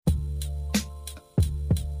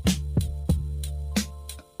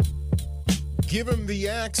Give him the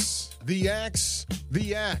axe, the axe,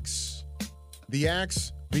 the axe. The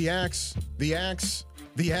axe, the axe, the axe,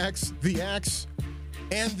 the axe, the axe,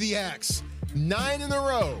 and the axe. 9 in a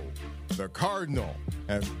row. The Cardinal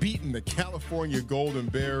have beaten the California Golden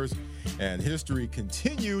Bears, and history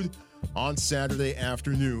continued on Saturday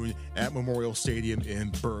afternoon at Memorial Stadium in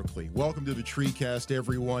Berkeley. Welcome to the TreeCast,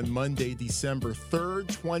 everyone. Monday, December 3rd,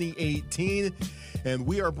 2018. And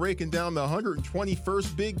we are breaking down the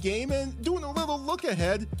 121st big game and doing a little look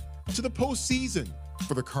ahead to the postseason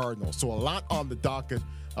for the Cardinals. So a lot on the docket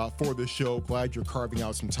for this show. Glad you're carving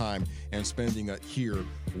out some time and spending it here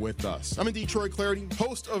with us. I'm indeed Troy Clarity,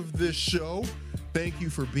 host of this show. Thank you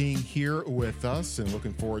for being here with us and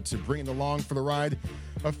looking forward to bringing along for the ride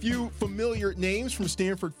a few familiar names from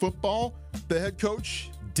Stanford football. The head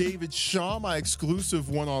coach, David Shaw, my exclusive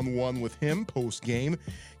one-on-one with him post-game.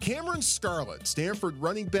 Cameron Scarlett, Stanford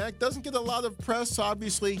running back, doesn't get a lot of press,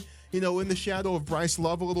 obviously, in the shadow of Bryce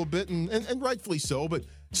Love a little bit, and rightfully so, but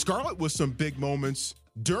Scarlett with some big moments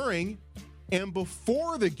during and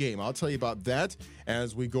before the game. I'll tell you about that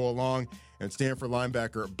as we go along. And Stanford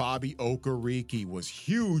linebacker Bobby Okereke was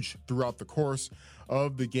huge throughout the course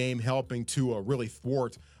of the game, helping to really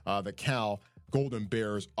thwart the Cal Golden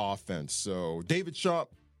Bears offense. So David Shaw,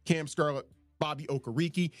 Cam Scarlett, Bobby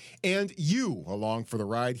Okereke, and you along for the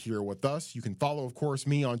ride here with us. You can follow, of course,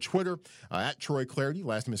 me on Twitter at Troy Clarity.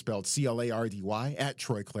 Last name is spelled C-L-A-R-D-Y, at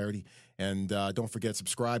Troy Clarity. And don't forget,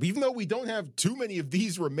 subscribe. Even though we don't have too many of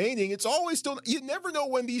these remaining, it's always still, you never know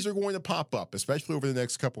when these are going to pop up, especially over the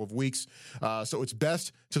next couple of weeks. So it's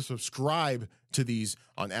best to subscribe to these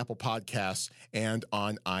on Apple Podcasts and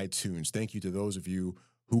on iTunes. Thank you to those of you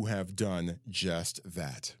who have done just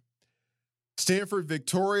that. Stanford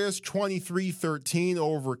victorious 23-13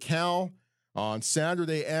 over Cal on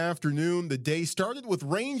Saturday afternoon. The day started with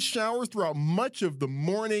rain showers throughout much of the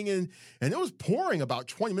morning, and it was pouring about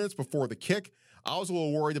 20 minutes before the kick. I was a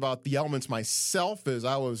little worried about the elements myself as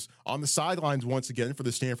I was on the sidelines once again for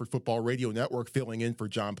the Stanford Football Radio Network, filling in for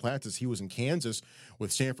John Platts as he was in Kansas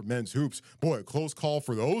with Stanford men's hoops. Boy, a close call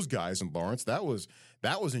for those guys in Lawrence. That was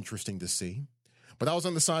interesting to see. But I was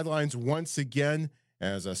on the sidelines once again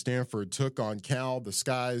as Stanford took on Cal. The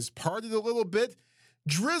skies parted a little bit,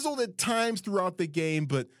 drizzled at times throughout the game,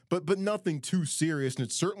 but nothing too serious. And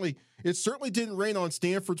it certainly didn't rain on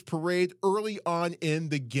Stanford's parade early on in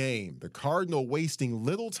the game. The Cardinal wasting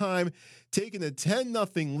little time, taking a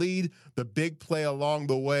 10-0 lead. The big play along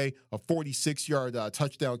the way, a 46-yard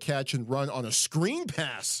touchdown catch and run on a screen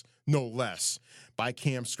pass, no less, by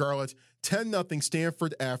Cam Scarlett. 10-0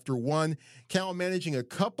 Stanford after one. Cal managing a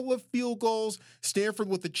couple of field goals. Stanford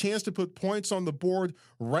with the chance to put points on the board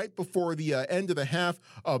right before the end of the half.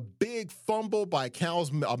 A big fumble by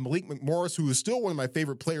Cal's Malik McMorris, who is still one of my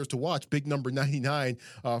favorite players to watch, big number 99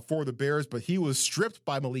 for the Bears, but he was stripped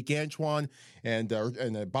by Malik Antoine, and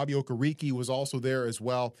Bobby Okereke was also there as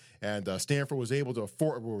well, and Stanford was able to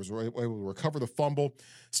recover the fumble.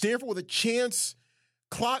 Stanford with a chance.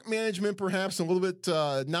 Clock management perhaps a little bit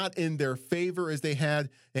not in their favor as they had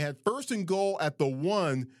first and goal at the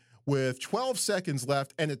 1 with 12 seconds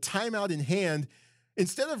left and a timeout in hand.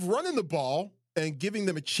 Instead of running the ball and giving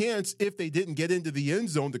them a chance if they didn't get into the end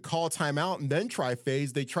zone to call a timeout and then try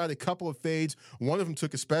fades, they tried a couple of fades. One of them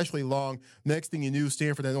took especially long. Next thing you knew,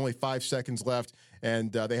 Stanford had only 5 seconds left,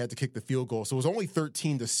 and they had to kick the field goal. So it was only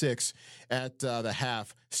 13-6 at the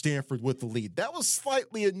half, Stanford with the lead. That was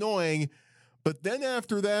slightly annoying. But then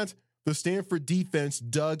after that, the Stanford defense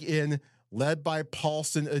dug in, led by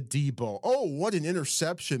Paulson Adebo. Oh, what an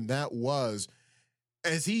interception that was.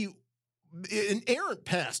 An errant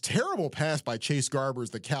pass, terrible pass by Chase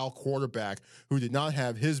Garbers, the Cal quarterback, who did not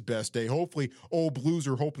have his best day. Hopefully, old Blues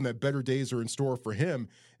are hoping that better days are in store for him,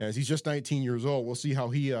 as he's just 19 years old. We'll see how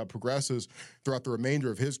he progresses throughout the remainder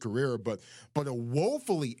of his career. But a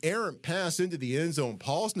woefully errant pass into the end zone.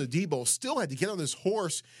 Paulson Adebo still had to get on his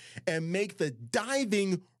horse and make the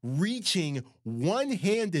diving, reaching,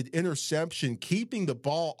 one-handed interception, keeping the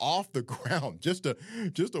ball off the ground. Just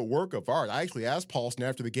a work of art. I actually asked Paulson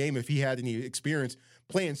after the game if he had any experience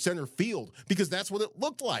playing center field, because that's what it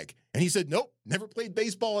looked like. And he said, nope, never played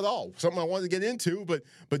baseball at all. Something I wanted to get into,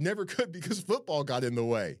 but never could because football got in the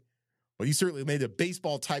way. But he certainly made a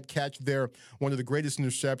baseball-type catch there, one of the greatest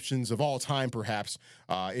interceptions of all time, perhaps,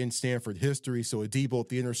 in Stanford history. So Adebo at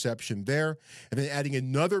the interception there. And then adding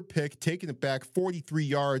another pick, taking it back 43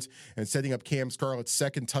 yards and setting up Cam Scarlett's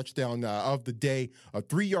second touchdown of the day. A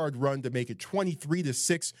 3-yard run to make it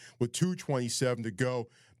 23-6 with 2:27 to go.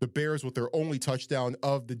 The Bears, with their only touchdown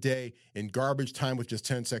of the day in garbage time with just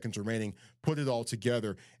 10 seconds remaining, put it all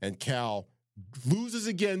together, and Cal loses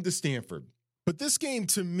again to Stanford. But this game,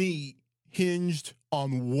 to me, hinged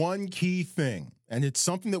on one key thing, and it's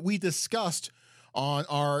something that we discussed on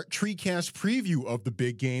our TreeCast preview of the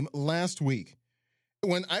big game last week,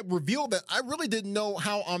 when I revealed that I really didn't know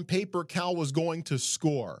how on paper Cal was going to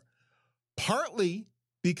score, partly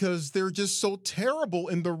because they're just so terrible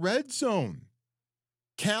in the red zone.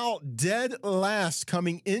 Cal dead last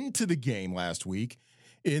coming into the game last week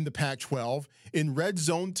in the Pac-12 in red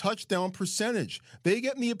zone touchdown percentage. They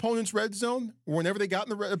get in the opponent's red zone, whenever they got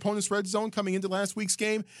in the opponent's red zone coming into last week's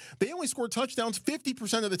game, they only scored touchdowns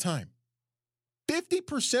 50% of the time.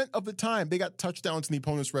 50% of the time they got touchdowns in the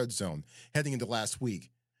opponent's red zone heading into last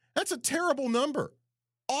week. That's a terrible number.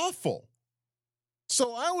 Awful.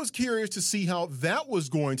 So I was curious to see how that was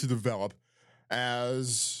going to develop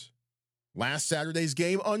as last Saturday's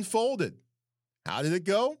game unfolded. How did it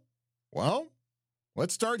go? Well,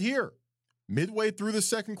 let's start here. Midway through the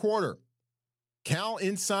second quarter, Cal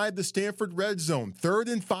inside the Stanford red zone.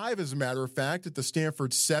 3rd and 5, as a matter of fact, at the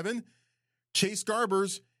Stanford 7. Chase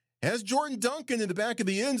Garbers has Jordan Duncan in the back of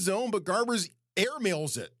the end zone, but Garbers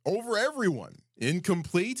airmails it over everyone.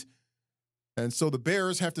 Incomplete. And so the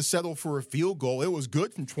Bears have to settle for a field goal. It was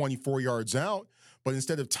good from 24 yards out, but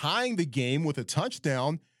instead of tying the game with a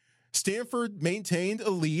touchdown, Stanford maintained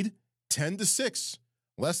a lead 10-6.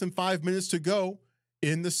 Less than 5 minutes to go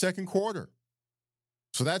in the second quarter.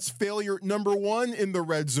 So that's failure number 1 in the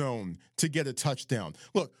red zone to get a touchdown.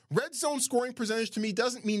 Look, red zone scoring percentage to me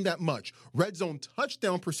doesn't mean that much. Red zone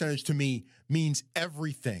touchdown percentage to me means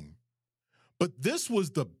everything. But this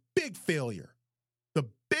was the big failure. The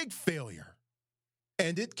big failure.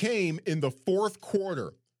 And it came in the fourth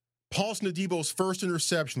quarter. Paulson Adebo's first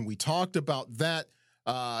interception. We talked about that.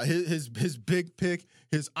 His big pick,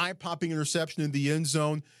 his eye-popping interception in the end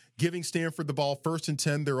zone, giving Stanford the ball 1st and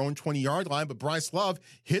 10, their own 20-yard line. But Bryce Love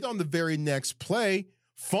hit on the very next play,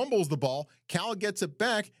 fumbles the ball. Cal gets it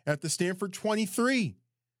back at the Stanford 23.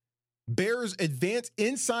 Bears advance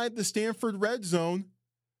inside the Stanford red zone,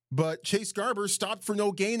 but Chase Garber stopped for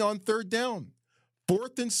no gain on 3rd down.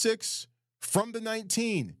 4th and 6 from the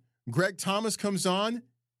 19. Greg Thomas comes on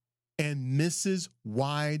and misses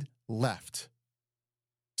wide left.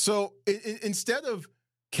 So instead of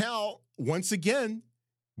Cal, once again,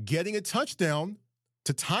 getting a touchdown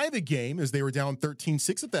to tie the game, as they were down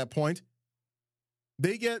 13-6 at that point,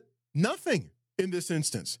 they get nothing in this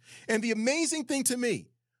instance. And the amazing thing to me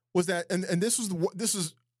was that, and this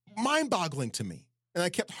is mind-boggling to me, and I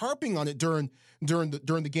kept harping on it during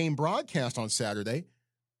the game broadcast on Saturday,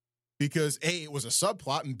 because A, it was a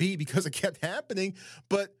subplot, and B, because it kept happening,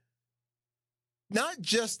 but not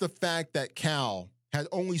just the fact that Cal had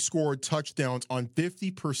only scored touchdowns on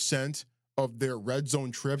 50% of their red zone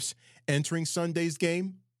trips entering Saturday's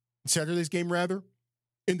game.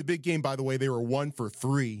 In the big game, by the way, they were 1 for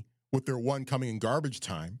 3, with their 1 coming in garbage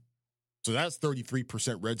time. So that's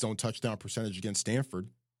 33% red zone touchdown percentage against Stanford.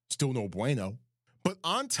 Still no bueno. But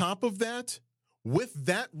on top of that, with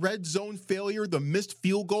that red zone failure, the missed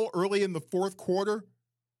field goal early in the fourth quarter,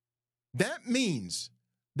 that means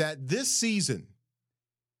that this season,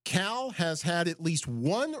 Cal has had at least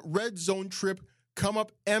 1 red zone trip come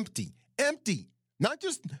up empty. Empty. Not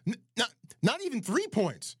even 3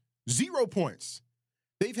 points. 0 points.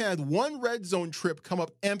 They've had 1 red zone trip come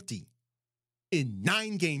up empty in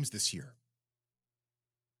 9 games this year.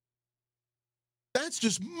 That's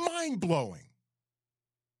just mind-blowing.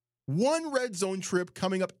 1 red zone trip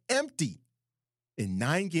coming up empty in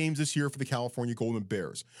 9 games this year for the California Golden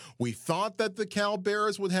Bears. We thought that the Cal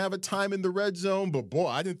Bears would have a time in the red zone, but boy,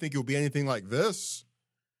 I didn't think it would be anything like this.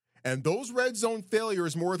 And those red zone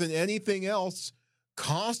failures, more than anything else,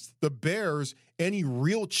 cost the Bears any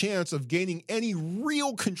real chance of gaining any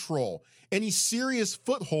real control, any serious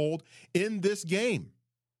foothold in this game.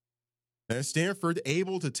 And Stanford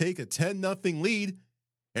able to take a 10-0 lead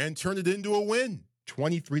and turn it into a win,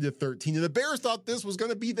 23-13. And the Bears thought this was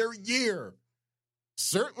going to be their year.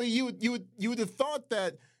 Certainly, you would have thought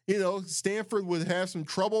that, Stanford would have some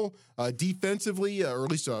trouble defensively, or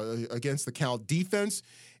at least against the Cal defense.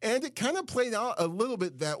 And it kind of played out a little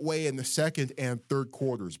bit that way in the second and third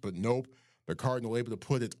quarters. But nope, the Cardinal able to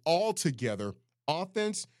put it all together: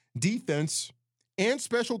 offense, defense, and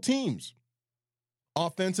special teams.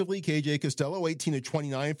 Offensively, KJ Costello,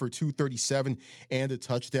 18-29 for 237 and a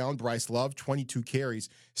touchdown. Bryce Love, 22 carries,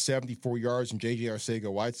 74 yards. And J.J.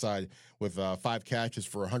 Arcega-Whiteside with 5 catches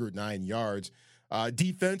for 109 yards.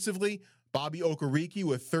 Defensively, Bobby Okereke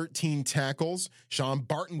with 13 tackles. Sean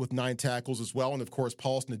Barton with 9 tackles as well. And, of course,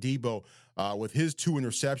 Paulson Adebo with his 2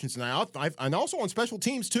 interceptions. And also on special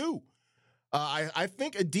teams, too. I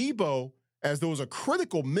think Adebo, as there was a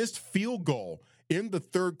critical missed field goal in the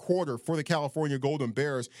third quarter for the California Golden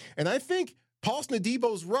Bears. And I think Paulson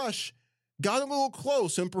Adebo's rush got a little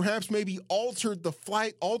close and perhaps maybe altered the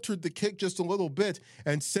flight, altered the kick just a little bit,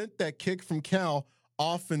 and sent that kick from Cal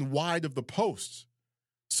off and wide of the posts.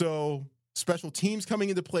 So special teams coming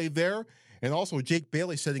into play there, and also Jake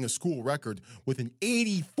Bailey setting a school record with an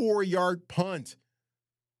 84-yard punt.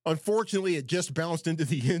 Unfortunately, it just bounced into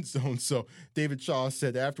the end zone, so David Shaw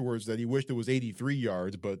said afterwards that he wished it was 83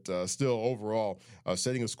 yards, but still overall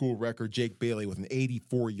setting a school record, Jake Bailey with an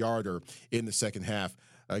 84-yarder in the second half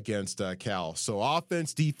against Cal. So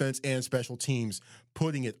offense, defense, and special teams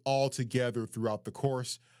putting it all together throughout the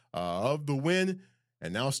course of the win.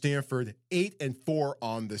 And now Stanford 8-4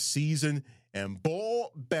 on the season and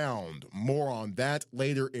bowl bound. More on that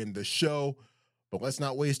later in the show. But let's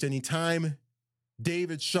not waste any time.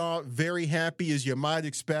 David Shaw, very happy as you might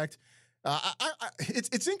expect.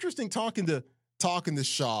 It's interesting talking to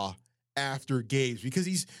Shaw after games because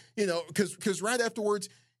he's, because right afterwards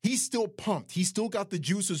he's still pumped. He's still got the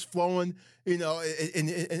juices flowing, and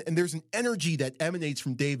there's an energy that emanates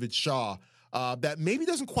from David Shaw that maybe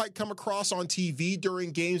doesn't quite come across on TV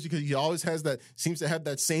during games because he always seems to have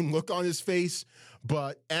that same look on his face.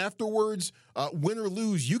 But afterwards, win or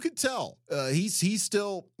lose, you could tell he's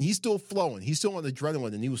still flowing. He's still on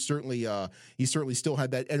adrenaline, and he certainly still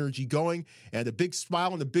had that energy going, and a big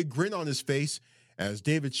smile and a big grin on his face as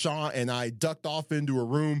David Shaw and I ducked off into a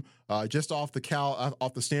room just off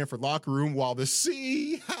the Stanford locker room while the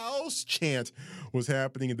Sea House chant was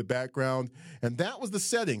happening in the background. And that was the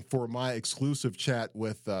setting for my exclusive chat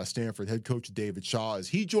with Stanford head coach David Shaw as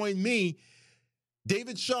he joined me,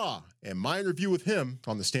 David Shaw, and my interview with him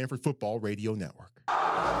on the Stanford Football Radio Network.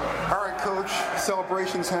 All right, Coach,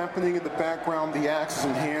 celebrations happening in the background, the axe is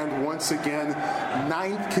in hand once again.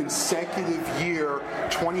 9th consecutive year,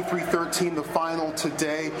 23-13, the final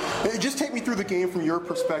today. Just take me through the game from your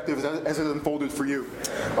perspective as it unfolded for you.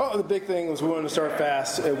 Well, the big thing was we wanted to start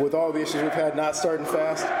fast. With all the issues we've had not starting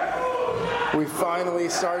fast, we finally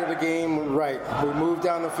started the game right. We moved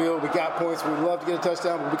down the field. We got points. We'd love to get a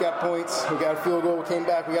touchdown, but we got points. We got a field goal. We came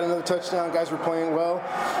back. We got another touchdown. Guys were playing well.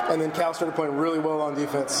 And then Cal started playing really well on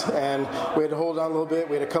defense. And we had to hold on a little bit.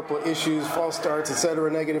 We had a couple of issues, false starts,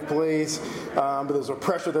 etc., negative plays. But there was a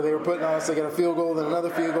pressure that they were putting on us. They got a field goal, then another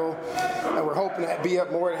field goal. And we're hoping to be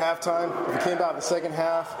up more at halftime. We came out in the second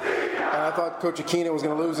half. And I thought Coach Okereke was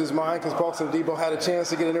going to lose his mind because Paulson Adebo had a chance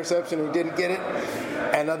to get an interception and he didn't get it.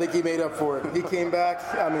 And I think he made up for it. He came back,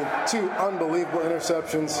 2 unbelievable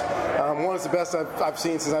interceptions. One is the best I've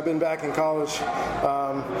seen since I've been back in college.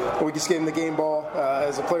 We just gave him the game ball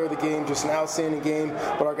as a player of the game, just an outstanding game.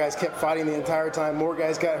 But our guys kept fighting the entire time. More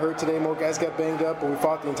guys got hurt today, more guys got banged up, but we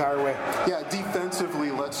fought the entire way. Yeah, defensively,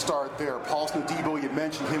 let's start there. Paulson Adebo, you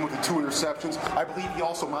mentioned him with the 2 interceptions. I believe he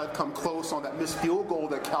also might have come close on that missed field goal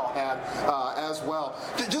that Cal had as well.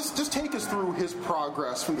 Just take us through his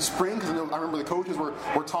progress from the spring, because I remember the coaches were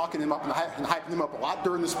talking him up and hyping him up a lot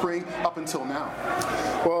during the spring up until now.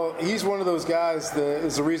 Well, he's one of those guys that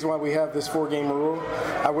is the reason why we have this 4-game rule.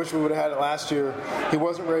 I wish we would have had it last year. He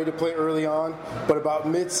wasn't ready to play early on, but about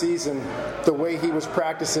mid-season, the way he was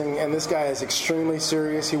practicing, and this guy is extremely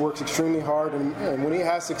serious. He works extremely hard, and when he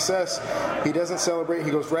has success, he doesn't celebrate.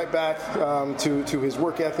 He goes right back to his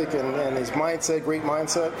work ethic and his mindset, great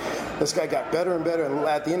mindset. This guy got better and better, and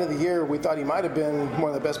at the end of the year, we thought he might have been one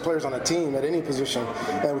of the best players on the team at any position.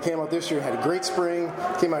 And we came out this year, had a great spring,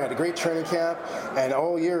 came out, had a great training camp, and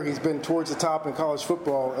all year he's been towards the top in college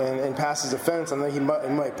football and passes defense. And then he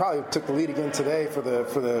might probably took the lead again today for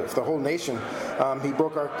the whole nation. He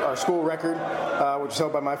broke our school record, which was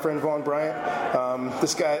held by my friend Vaughn Bryant.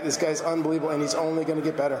 This guy's unbelievable, and he's only going to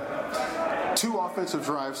get better. 2 offensive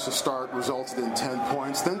drives to start resulted in 10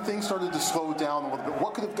 points. Then things started to slow down a little bit.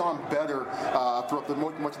 What could have gone better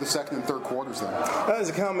throughout much of the second and third quarters then? That is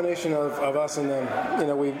a combination of us and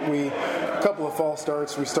them. We a couple of false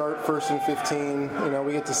starts. We start 1st and 15.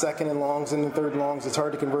 We get to 2nd and longs and then 3rd and longs. It's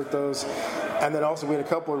hard to convert those. And then also we had a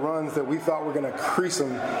couple of runs that we thought were going to crease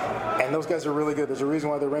them. And those guys are really good. There's a reason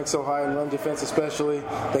why they're ranked so high in run defense especially.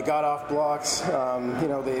 They got off blocks.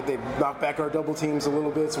 They knocked back our double teams a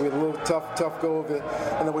little bit, so we had a little tough go of it.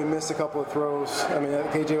 And then we missed a couple of throws.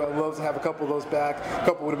 KJ would love to have a couple of those back. A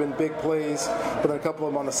couple would have been big plays, but then a couple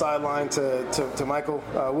of them on the sideline to Michael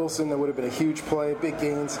Wilson, that would have been a huge play, big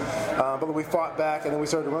gains. But we fought back, and then we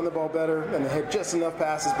started to run the ball better, and they had just enough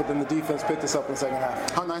passes, but then the defense picked us up in the second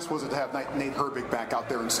half. How nice was it to have Nate Herbig back out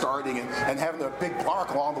there and starting and having a big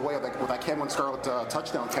block along the way with that Cameron Scarlett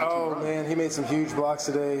touchdown catch? Oh, man, he made some huge blocks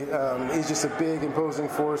today. He's just a big, imposing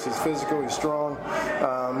force. He's physical. He's strong.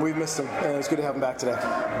 We missed him, and it's good to have him back today.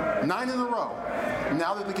 9 in a row.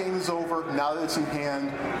 Now that the game is over, now that it's in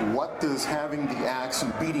hand, what does having the Axe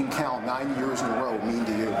and beating Cal 9 years in a row mean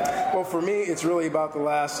to you? Well, for me, it's really about the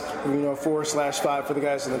last 4/5 for the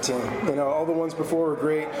guys on the team. All the ones before were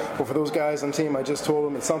great, but for those guys on the team, I just told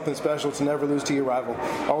them it's something special to never lose to your rival.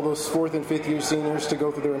 All those 4th and 5th year seniors to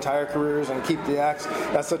go through their entire careers and keep the Axe,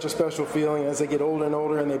 that's such a special feeling as they get older and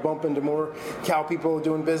older and they bump into more Cal people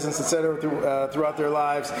doing business, etc. Throughout their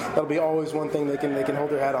lives. That'll be always one thing they can hold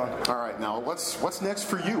their hat on. All right, now what's next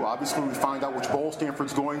for you? Obviously, we find out which bowl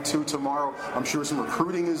Stanford's going to tomorrow. I'm sure some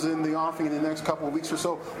recruiting is in the offing in the next couple of weeks or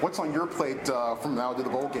so. What's on your plate from now to the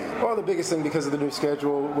bowl game? Well, the biggest thing, because of the new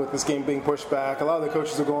schedule with this game being pushed back, a lot of the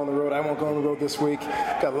coaches will go on the road. I won't go on the road this week.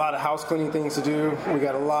 Got a lot of house cleaning things to do. We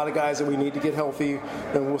got a lot of guys that we need to get healthy,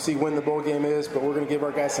 and we'll see when the bowl game is, but we're going to give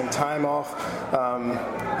our guys some time off.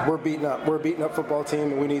 We're beating up football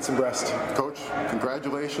team, and we need some rest. Coach,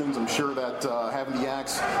 congratulations. I'm sure that having the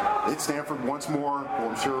Axe at Stanford once more, well,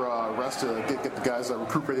 I'm sure rest to get the guys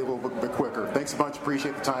recuperated a little bit quicker. Thanks a bunch.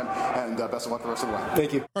 Appreciate the time, and best of luck the rest of the way.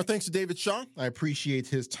 Thank you. Our thanks to David Shaw. I appreciate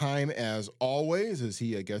his time as always, as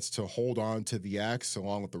he gets to hold on to the Axe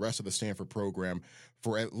along with the rest of the Stanford program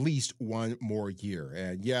for at least one more year.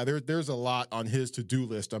 And yeah, there's a lot on his to-do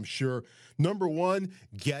list, I'm sure. Number one,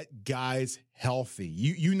 get guys healthy.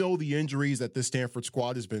 You know the injuries that this Stanford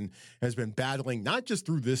squad has been battling, not just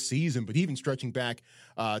through this season, but even stretching back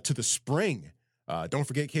to the spring. Don't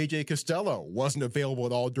forget KJ Costello wasn't available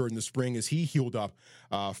at all during the spring as he healed up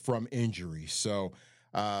from injury. So,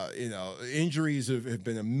 injuries have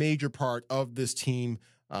been a major part of this team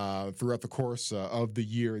throughout the course of the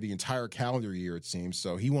year, the entire calendar year, it seems.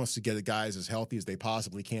 So he wants to get the guys as healthy as they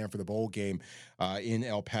possibly can for the bowl game in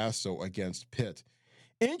El Paso against Pitt.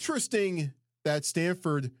 Interesting that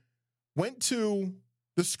Stanford went to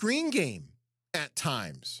the screen game at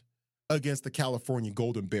times against the California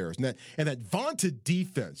Golden Bears. And that vaunted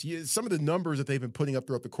defense, some of the numbers that they've been putting up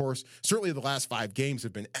throughout the course, certainly the last 5 games,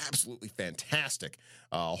 have been absolutely fantastic.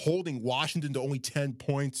 Holding Washington to only 10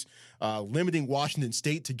 points, limiting Washington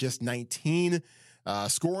State to just 19,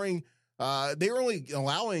 scoring. They were only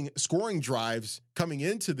allowing scoring drives coming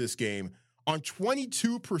into this game on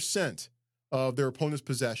 22% of their opponent's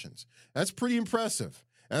possessions. That's pretty impressive.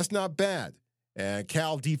 That's not bad. And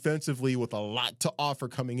Cal defensively with a lot to offer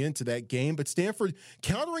coming into that game, but Stanford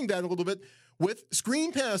countering that a little bit with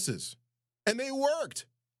screen passes, and they worked.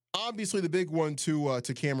 Obviously, the big one to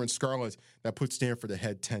Cameron Scarlett that put Stanford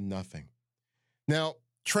ahead 10-0. Now,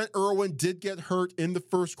 Trent Irwin did get hurt in the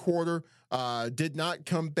first quarter, did not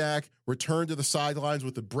come back, returned to the sidelines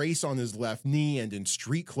with a brace on his left knee and in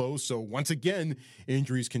street clothes. So once again,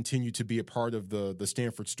 injuries continue to be a part of the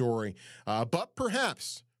Stanford story. But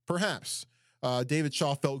perhaps, David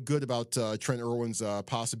Shaw felt good about Trent Irwin's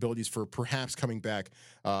possibilities for perhaps coming back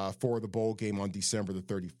for the bowl game on December the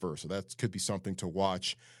 31st. So that could be something to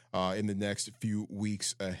watch in the next few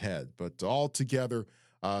weeks ahead. But altogether,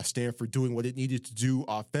 Stanford doing what it needed to do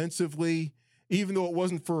offensively, even though it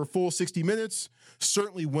wasn't for a full 60 minutes,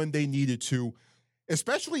 certainly when they needed to,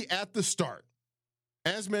 especially at the start.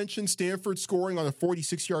 As mentioned, Stanford scoring on a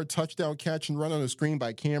 46-yard touchdown catch and run on a screen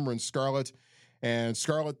by Cameron Scarlett. And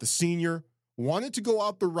Scarlett, the senior, wanted to go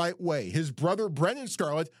out the right way. His brother, Brennan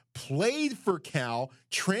Scarlett, played for Cal,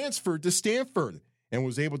 transferred to Stanford, and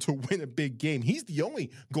was able to win a big game. He's the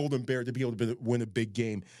only Golden Bear to be able to win a big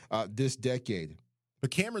game this decade. But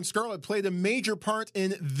Cameron Scarlett played a major part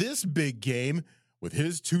in this big game with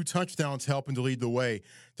his 2 touchdowns helping to lead the way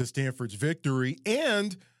to Stanford's victory,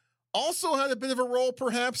 and also had a bit of a role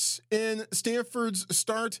perhaps in Stanford's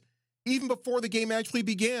start even before the game actually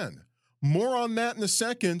began. More on that in a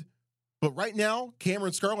second. But right now,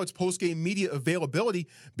 Cameron Scarlett's post-game media availability,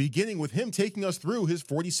 beginning with him taking us through his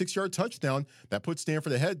 46-yard touchdown that put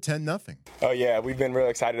Stanford ahead 10-0. Oh, yeah, we've been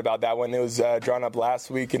really excited about that one. It was drawn up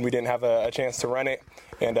last week, and we didn't have a chance to run it.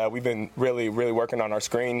 And we've been really, really working on our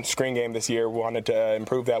screen game this year. We wanted to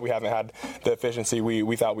improve that. We haven't had the efficiency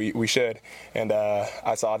we thought we should. And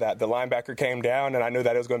I saw that the linebacker came down, and I knew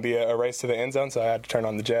that it was going to be a race to the end zone, so I had to turn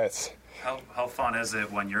on the jets. How fun is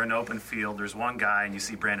it when you're in open field, there's one guy, and you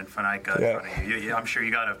see Brandon Fanica in front of you? I'm sure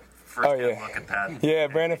you got a first-hand look at that. Yeah,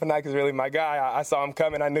 Brandon Fanica is really my guy. I saw him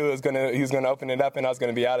coming. I knew he was going to open it up, and I was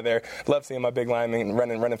going to be out of there. Love seeing my big lineman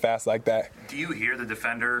running fast like that. Do you hear the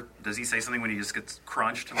defender? Does he say something when he just gets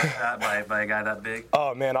crunched like that by a guy that big?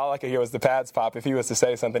 Oh, man, all I could hear was the pads pop. If he was to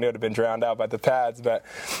say something, it would have been drowned out by the pads, but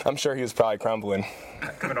I'm sure he was probably crumbling.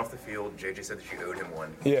 Coming off the field, JJ said that you owed him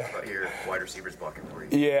one. Yeah. About your wide receivers blocking for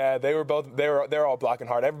you. Yeah, they were all blocking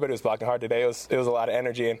hard. Everybody was blocking hard today. It was a lot of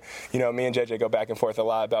energy, and me and JJ go back and forth a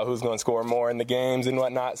lot about who's was going to score more in the games and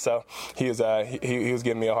whatnot. So he was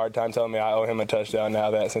giving me a hard time, telling me I owe him a touchdown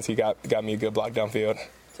now that since he got me a good block downfield.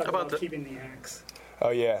 Talk about keeping the axe. Oh,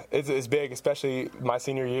 yeah. It's big, especially my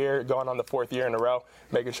senior year, going on the 4th year in a row,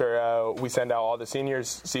 making sure we send out all the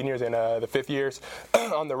seniors and the 5th years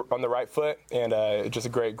on the right foot, and just a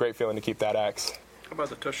great feeling to keep that axe. How about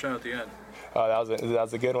the touchdown at the end? That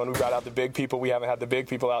was a good one. We brought out the big people. We haven't had the big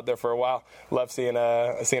people out there for a while. Love seeing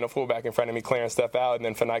a fullback in front of me clearing stuff out, and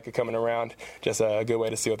then Fanica coming around. Just a good way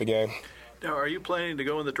to seal the game. Now, are you planning to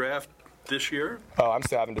go in the draft this year? Oh, I'm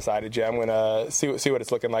still haven't decided yet. I'm going to see what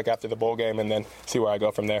it's looking like after the bowl game and then see where I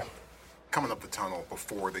go from there. Coming up the tunnel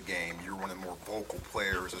before the game, you're one of the more vocal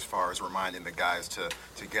players as far as reminding the guys to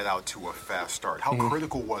get out to a fast start. How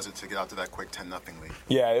critical was it to get out to that quick 10-0 lead?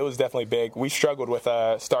 Yeah, it was definitely big. We struggled with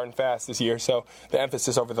starting fast this year, so the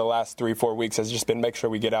emphasis over the last 3-4 weeks has just been make sure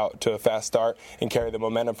we get out to a fast start and carry the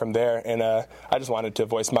momentum from there. And I just wanted to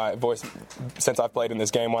voice my voice, since I've played in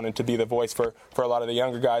this game, wanted to be the voice for a lot of the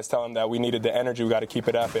younger guys, tell them that we needed the energy, we got to keep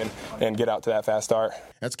it up and get out to that fast start.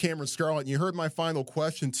 That's Cameron Scarlett, and you heard my final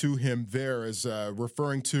question to him there as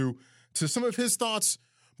referring to some of his thoughts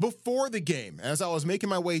before the game. As I was making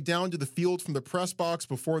my way down to the field from the press box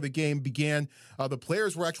before the game began, the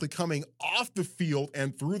players were actually coming off the field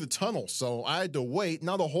and through the tunnel, so I had to wait.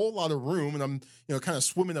 Not a whole lot of room, and I'm kind of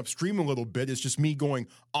swimming upstream a little bit. It's just me going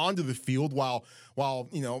onto the field while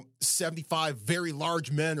 75 very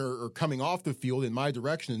large men are coming off the field in my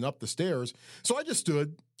direction and up the stairs. So I just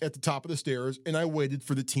stood at the top of the stairs and I waited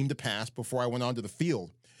for the team to pass before I went onto the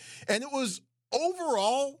field. And it was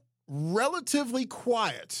overall relatively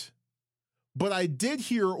quiet, but I did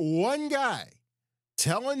hear one guy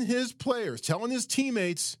telling his players, telling his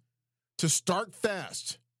teammates to start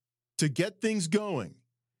fast, to get things going,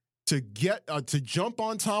 to jump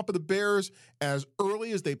on top of the Bears as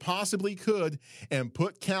early as they possibly could and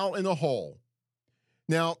put Cal in a hole.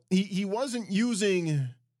 Now, he wasn't using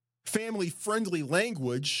family-friendly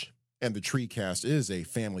language, and the TreeCast is a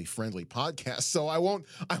family-friendly podcast, so I won't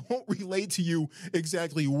relate to you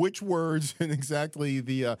exactly which words and exactly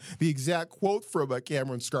the exact quote from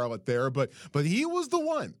Cameron Scarlett there, but he was the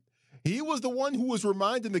one. He was the one who was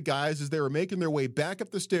reminding the guys as they were making their way back up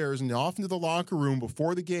the stairs and off into the locker room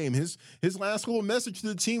before the game. His last little message to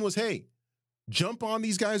the team was, hey, jump on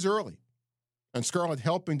these guys early. And Scarlett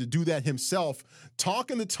helping to do that himself,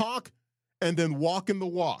 talking the talk and then walking the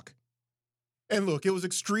walk. And look, it was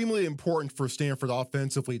extremely important for Stanford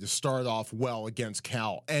offensively to start off well against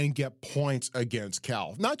Cal and get points against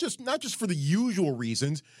Cal. Not just for the usual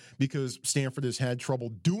reasons, because Stanford has had trouble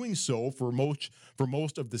doing so for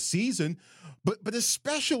most of the season, but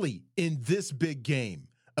especially in this big game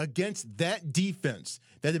against that defense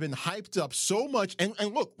that had been hyped up so much. And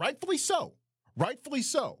look, rightfully so.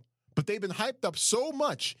 But they've been hyped up so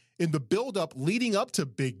much in the buildup leading up to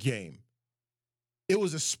big game. It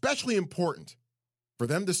was especially important for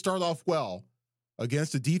them to start off well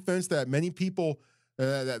against a defense that many people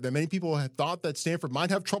had thought that Stanford might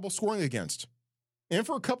have trouble scoring against. And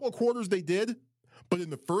for a couple of quarters they did, but in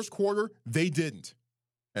the first quarter they didn't.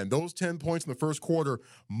 And those 10 points in the first quarter,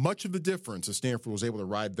 much of the difference as Stanford was able to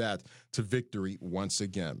ride that to victory once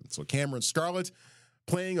again. So Cameron Scarlett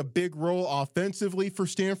playing a big role offensively for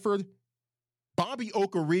Stanford. Bobby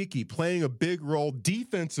Okereke playing a big role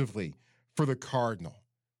defensively for the Cardinal.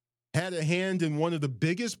 Had a hand in one of the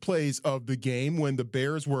biggest plays of the game when the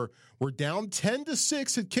Bears were down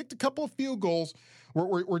 10-6, had kicked a couple of field goals.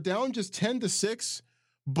 We're down just 10-6,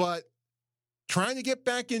 but trying to get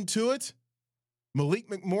back into it. Malik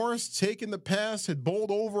McMorris taking the pass, had bowled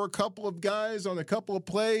over a couple of guys on a couple of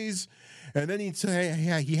plays, and then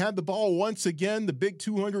he had the ball once again. The big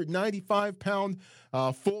 295-pound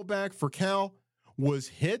fullback for Cal was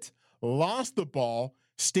hit, lost the ball.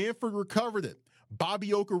 Stanford recovered it. Bobby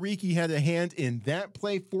Okereke had a hand in that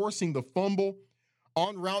play, forcing the fumble,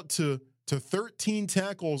 en route to 13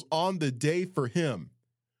 tackles on the day for him.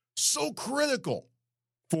 So critical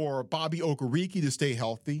for Bobby Okereke to stay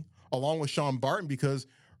healthy, along with Sean Barton, because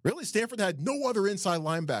really Stanford had no other inside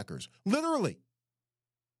linebackers. Literally.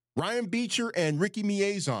 Ryan Beecher and Ricky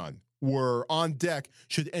Miezon were on deck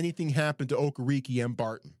should anything happen to Okereke and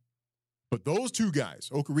Barton. But those two guys,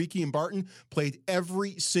 Okereke and Barton, played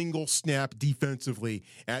every single snap defensively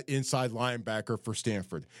at inside linebacker for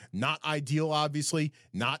Stanford. Not ideal, obviously,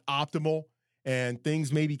 not optimal, and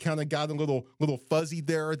things maybe kind of got a little fuzzy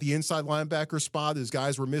there at the inside linebacker spot as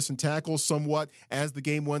guys were missing tackles somewhat as the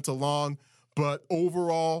game went along. But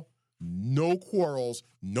overall, no quarrels,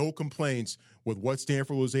 no complaints with what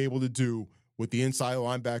Stanford was able to do with the inside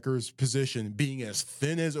linebacker's position being as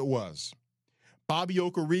thin as it was. Bobby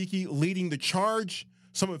Okereke leading the charge,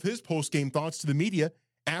 some of his post-game thoughts to the media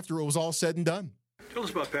after it was all said and done. Tell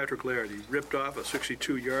us about Patrick Laird. He ripped off a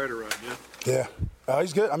 62-yarder on you. Yeah,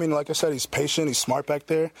 he's good. I mean, like I said, he's patient. He's smart back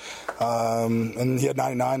there. And he had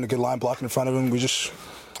 99, a good line blocking in front of him. We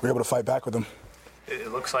were able to fight back with him. It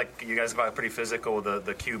looks like you guys got pretty physical with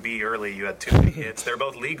the QB early. You had 2 big hits. They're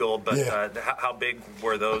both legal, but how big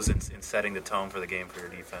were those in setting the tone for the game for your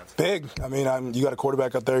defense? Big. I mean, you got a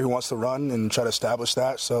quarterback out there who wants to run and try to establish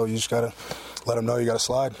that, so you just got to let him know you got to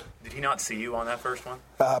slide. Did he not see you on that first one?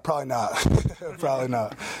 Probably not. Probably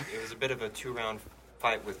not. It was a bit of a 2-round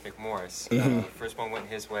fight with McMorris. First one went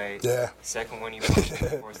his way. Yeah. Second one, you forced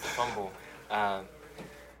the fumble.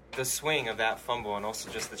 The swing of that fumble and also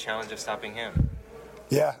just the challenge of stopping him.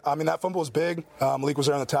 Yeah, I mean, that fumble was big. Malik was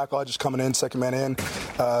there on the tackle, just coming in, second man in,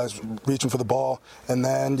 reaching for the ball. And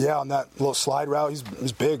then, on that little slide route,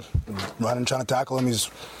 he's big. Running, trying to tackle him.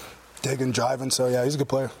 He's digging, driving. So, he's a good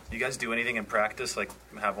player. Do you guys do anything in practice, like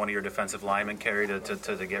have one of your defensive linemen carry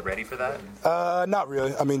to get ready for that? Not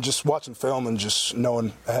really. I mean, just watching film and just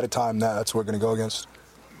knowing ahead of time that's what we're going to go against.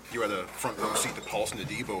 You had a front row seat to Paulson to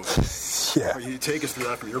Debo. Yeah. You take us through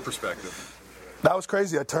that from your perspective. That was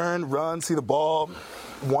crazy. I turned, run, see the ball,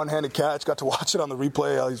 one-handed catch. Got to watch it on the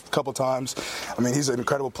replay a couple times. I mean, he's an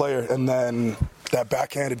incredible player. And then that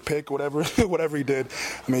backhanded pick, whatever he did.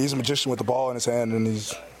 I mean, he's a magician with the ball in his hand, and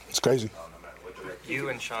it's crazy. You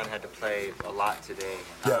and Sean had to play a lot today.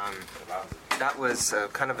 Yeah. That was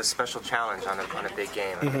kind of a special challenge on a big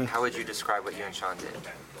game. I mean, how would you describe what you and Sean did?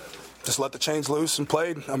 Just let the chains loose and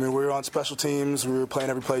played. I mean, we were on special teams. We were playing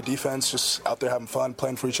every play defense, just out there having fun,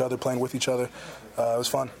 playing for each other, playing with each other. It was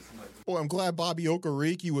fun. Boy, I'm glad Bobby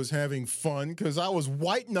Okereke was having fun because I was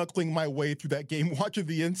white-knuckling my way through that game watching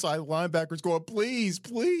the inside linebackers going, please,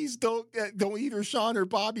 don't either Sean or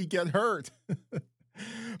Bobby get hurt.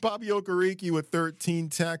 Bobby Okereke with 13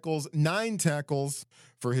 tackles, 9 tackles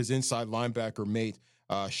for his inside linebacker mate,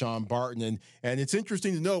 Sean Barton. And it's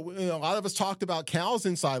interesting to know, a lot of us talked about Cal's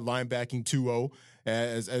inside linebacking 2-0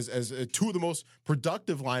 as two of the most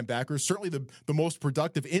productive linebackers, certainly the most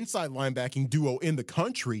productive inside linebacking duo in the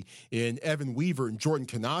country in Evan Weaver and Jordan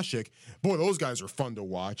Kanashik. Boy, those guys are fun to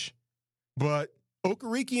watch. But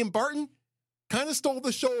Okereke and Barton kind of stole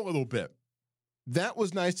the show a little bit. That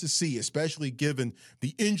was nice to see, especially given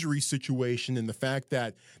the injury situation and the fact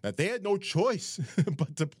that they had no choice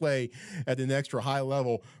but to play at an extra high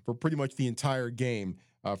level for pretty much the entire game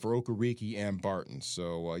for Okereke and Barton.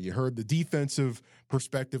 So you heard the defensive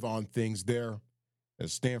perspective on things there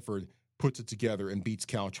as Stanford puts it together and beats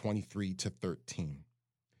Cal 23-13.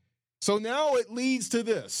 So now it leads to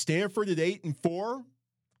this. Stanford at 8-4,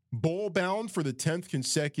 bowl bound for the 10th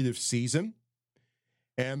consecutive season.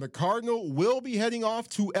 And the Cardinal will be heading off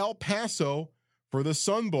to El Paso for the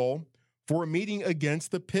Sun Bowl for a meeting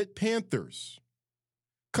against the Pitt Panthers.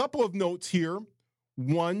 Couple of notes here,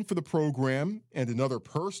 one for the program and another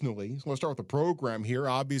personally. So let's start with the program here.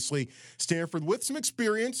 Obviously, Stanford with some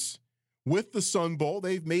experience with the Sun Bowl.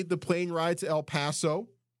 They've made the plane ride to El Paso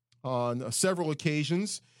on several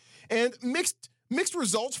occasions. And mixed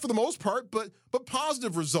results for the most part, but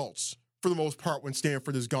positive results for the most part when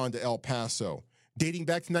Stanford has gone to El Paso. Dating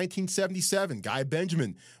back to 1977, Guy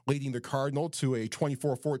Benjamin leading the Cardinal to a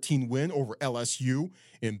 24-14 win over LSU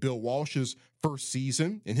in Bill Walsh's first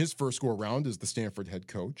season, in his first go-around as the Stanford head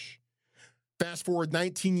coach. Fast forward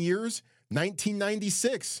 19 years,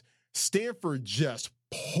 1996, Stanford just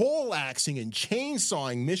poleaxing and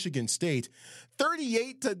chainsawing Michigan State,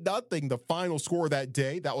 38-0, the final score that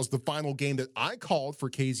day. That was the final game that I called for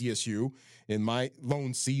KZSU in my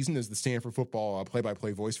lone season as the Stanford football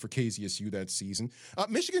play-by-play voice for KZSU that season.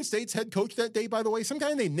 Michigan State's head coach that day, by the way, some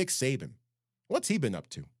guy named Nick Saban. What's he been up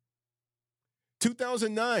to?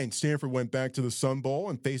 2009, Stanford went back to the Sun Bowl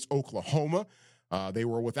and faced Oklahoma. They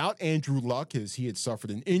were without Andrew Luck as he had suffered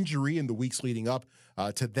an injury in the weeks leading up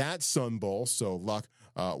to that Sun Bowl, so Luck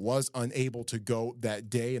was unable to go that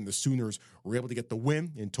day, and the Sooners were able to get the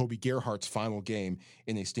win in Toby Gerhardt's final game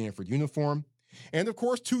in a Stanford uniform. And, of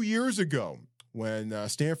course, 2 years ago, when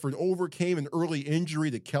Stanford overcame an early injury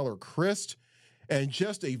to Keller Christ, and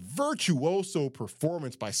just a virtuoso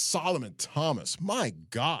performance by Solomon Thomas. My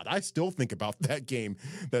God, I still think about that game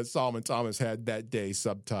that Solomon Thomas had that day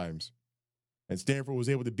sometimes. And Stanford was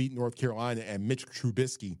able to beat North Carolina and Mitch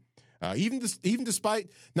Trubisky, even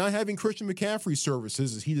despite not having Christian McCaffrey's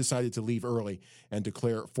services, as he decided to leave early and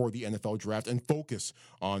declare for the NFL draft and focus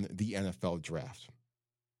on the NFL draft.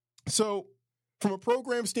 So from a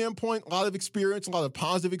program standpoint, a lot of experience, a lot of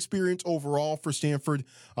positive experience overall for Stanford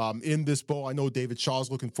in this bowl. I know David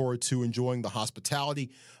Shaw's looking forward to enjoying the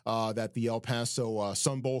hospitality that the El Paso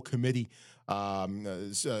Sun Bowl committee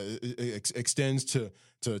extends to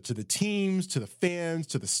the teams, to the fans,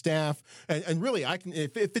 to the staff, and really, I can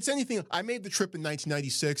if it's anything. I made the trip in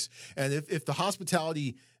 1996, and if the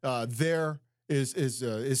hospitality there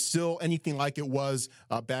is still anything like it was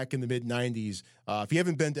back in the mid-'90s. If you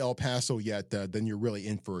haven't been to El Paso yet, then you're really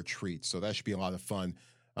in for a treat. So that should be a lot of fun.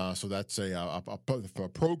 So that's a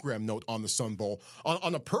program note on the Sun Bowl.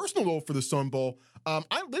 On a personal note for the Sun Bowl,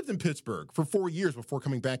 I lived in Pittsburgh for 4 years before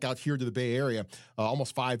coming back out here to the Bay Area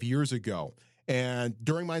almost 5 years ago. And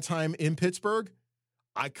during my time in Pittsburgh,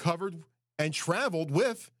 I covered and traveled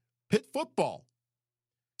with Pitt football.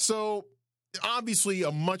 So obviously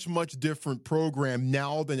a much, much different program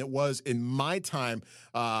now than it was in my time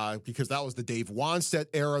because that was the Dave Wanstead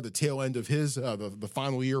era, the tail end of his, the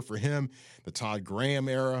final year for him, the Todd Graham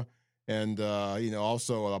era, and,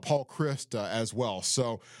 also Paul Christ as well.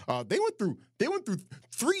 So they went through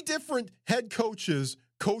 3 different head coaches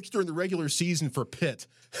coached during the regular season for Pitt.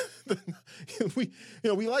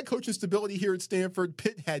 we like coaching stability here at Stanford.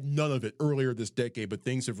 Pitt had none of it earlier this decade, but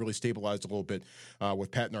things have really stabilized a little bit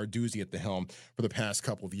with Pat Narduzzi at the helm for the past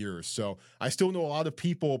couple of years. So I still know a lot of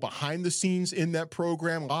people behind the scenes in that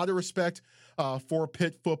program. A lot of respect for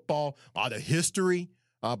Pitt football. A lot of history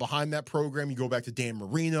behind that program. You go back to Dan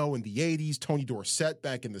Marino in the 80s, Tony Dorsett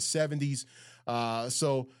back in the 70s.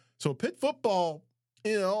 So Pitt football,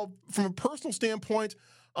 from a personal standpoint,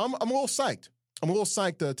 I'm a little psyched. I'm a little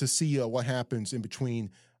psyched to see what happens in between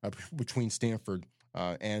Stanford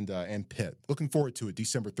and Pitt. Looking forward to it,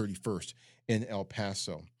 December 31st in El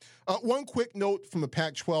Paso. One quick note from the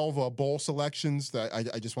Pac-12 bowl selections that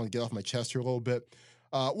I just want to get off my chest here a little bit.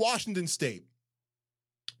 Washington State,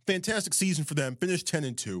 fantastic season for them. Finished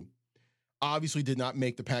 10-2. Obviously did not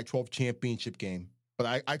make the Pac-12 championship game.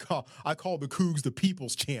 But I call the Cougs the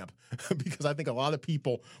people's champ because I think a lot of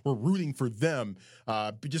people were rooting for them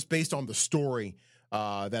just based on the story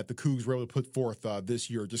that the Cougs were able to put forth this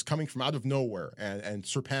year, just coming from out of nowhere and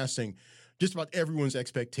surpassing just about everyone's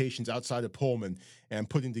expectations outside of Pullman and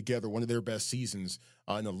putting together one of their best seasons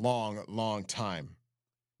in a long, long time.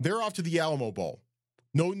 They're off to the Alamo Bowl.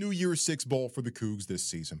 No New Year's Six Bowl for the Cougs this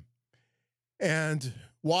season. And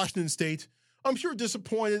Washington State, I'm sure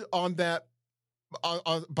disappointed on that.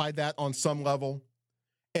 By that on some level.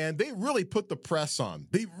 And they really put the press on.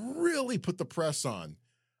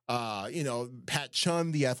 Pat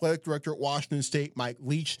Chun, the athletic director at Washington State, Mike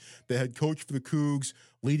Leach, the head coach for the Cougs,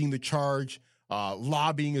 leading the charge,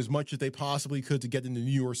 lobbying as much as they possibly could to get in the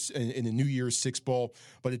New Year's Six Bowl,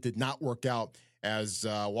 but it did not work out as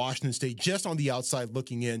Washington State, just on the outside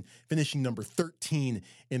looking in, finishing number 13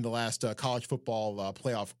 in the last college football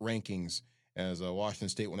playoff rankings, as Washington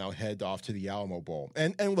State will now head off to the Alamo Bowl.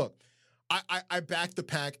 And look, I back the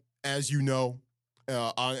Pac, as you know,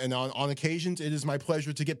 on occasions, it is my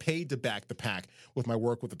pleasure to get paid to back the Pac with my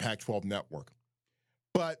work with the Pac-12 Network.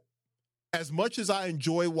 But as much as I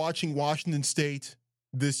enjoy watching Washington State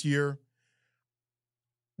this year,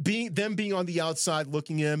 being on the outside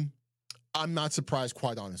looking in, I'm not surprised,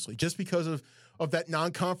 quite honestly, just because of that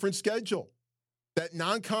non-conference schedule. That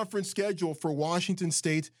non-conference schedule for Washington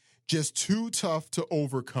State, just too tough to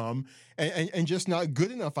overcome and just not good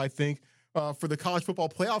enough, I think, for the College Football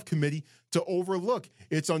Playoff Committee to overlook.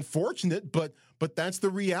 It's unfortunate, but that's the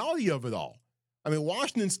reality of it all. I mean,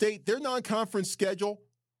 Washington State, their non-conference schedule,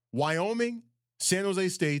 Wyoming, San Jose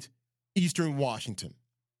State, Eastern Washington.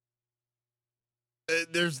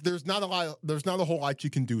 There's not a whole lot you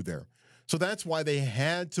can do there. So that's why they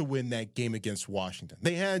had to win that game against Washington.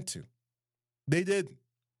 They had to. They did.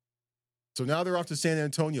 So now they're off to San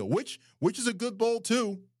Antonio, which is a good bowl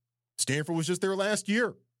too. Stanford was just there last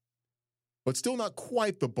year, but still not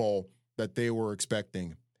quite the bowl that they were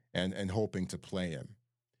expecting and hoping to play in.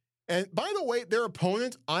 And by the way, their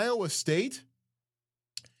opponent, Iowa State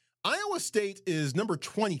is number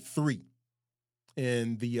 23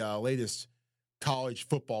 in the latest college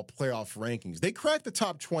football playoff rankings. They cracked the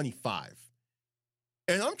top 25.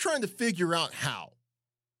 And I'm trying to figure out how.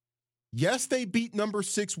 Yes, they beat number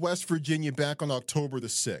 6 West Virginia back on October the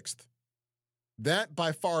 6th. That,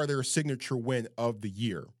 by far, their signature win of the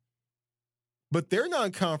year. But their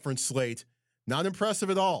non-conference slate, not impressive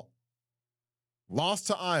at all. Lost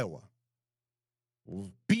to Iowa.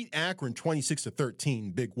 Beat Akron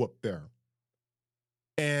 26-13, big whoop there.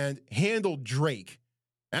 And handled Drake.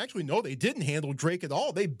 Actually, no, they didn't handle Drake at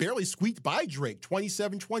all. They barely squeaked by Drake,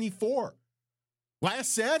 27-24.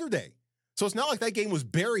 Last Saturday. So it's not like that game was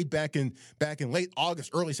buried back in late August,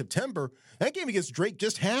 early September. That game against Drake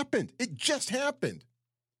just happened. It just happened.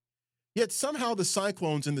 Yet somehow the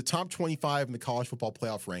Cyclones in the top 25 in the college football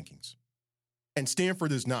playoff rankings. And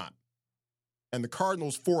Stanford is not. And the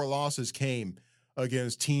Cardinals' 4 losses came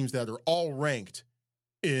against teams that are all ranked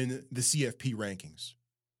in the CFP rankings.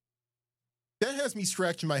 That has me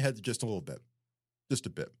scratching my head just a little bit. Just a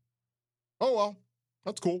bit. Oh, well,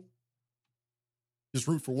 that's cool. Just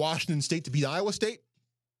root for Washington State to beat Iowa State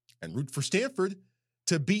and root for Stanford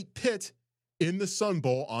to beat Pitt in the Sun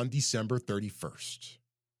Bowl on December 31st.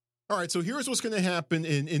 All right, so here's what's going to happen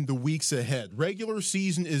in the weeks ahead. Regular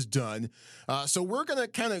season is done, so we're going to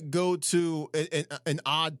kind of go to an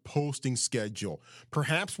odd posting schedule.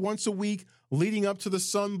 Perhaps once a week leading up to the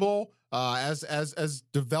Sun Bowl, as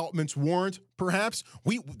developments warrant. Perhaps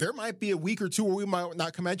there might be a week or two where we might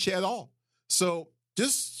not come at you at all. So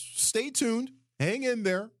just stay tuned. Hang in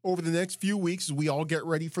there over the next few weeks as we all get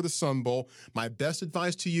ready for the Sun Bowl. My best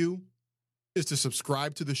advice to you is to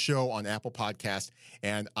subscribe to the show on Apple Podcasts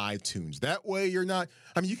and iTunes. That way you're not,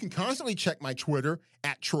 you can constantly check my Twitter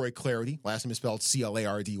at Troy Clardy. Last name is spelled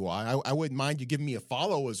Clardy. I wouldn't mind you giving me a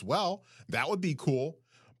follow as well. That would be cool.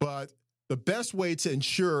 But the best way to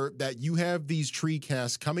ensure that you have these tree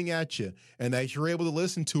casts coming at you and that you're able to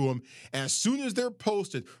listen to them as soon as they're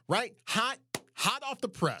posted, right? Hot off the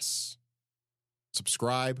press.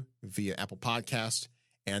 Subscribe via Apple Podcasts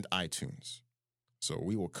and iTunes. So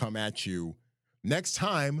we will come at you next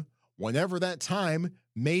time, whenever that time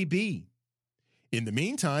may be. In the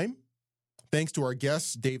meantime, thanks to our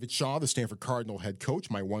guest, David Shaw, the Stanford Cardinal head coach,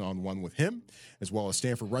 my one-on-one with him, as well as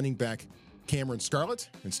Stanford running back Cameron Scarlett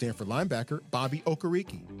and Stanford linebacker Bobby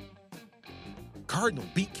Okereke. Cardinal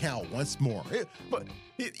beat Cal once more. But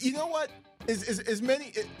you know what?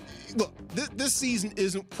 Look, this season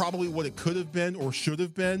isn't probably what it could have been or should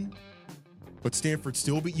have been, but Stanford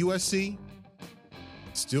still beat USC,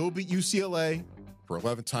 still beat UCLA for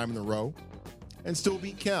 11th time in a row, and still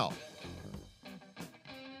beat Cal.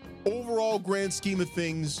 Overall grand scheme of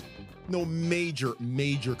things, no major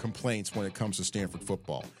complaints when it comes to Stanford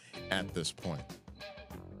football at this point.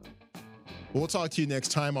 We'll talk to you next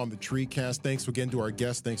time on the TreeCast. Thanks again to our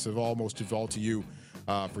guests. Thanks most of all to you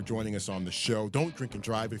for joining us on the show. Don't drink and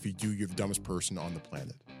drive. If you do, you're the dumbest person on the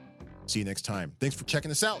planet. See you next time. Thanks for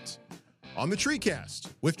checking us out on the TreeCast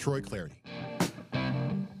with Troy Clardy.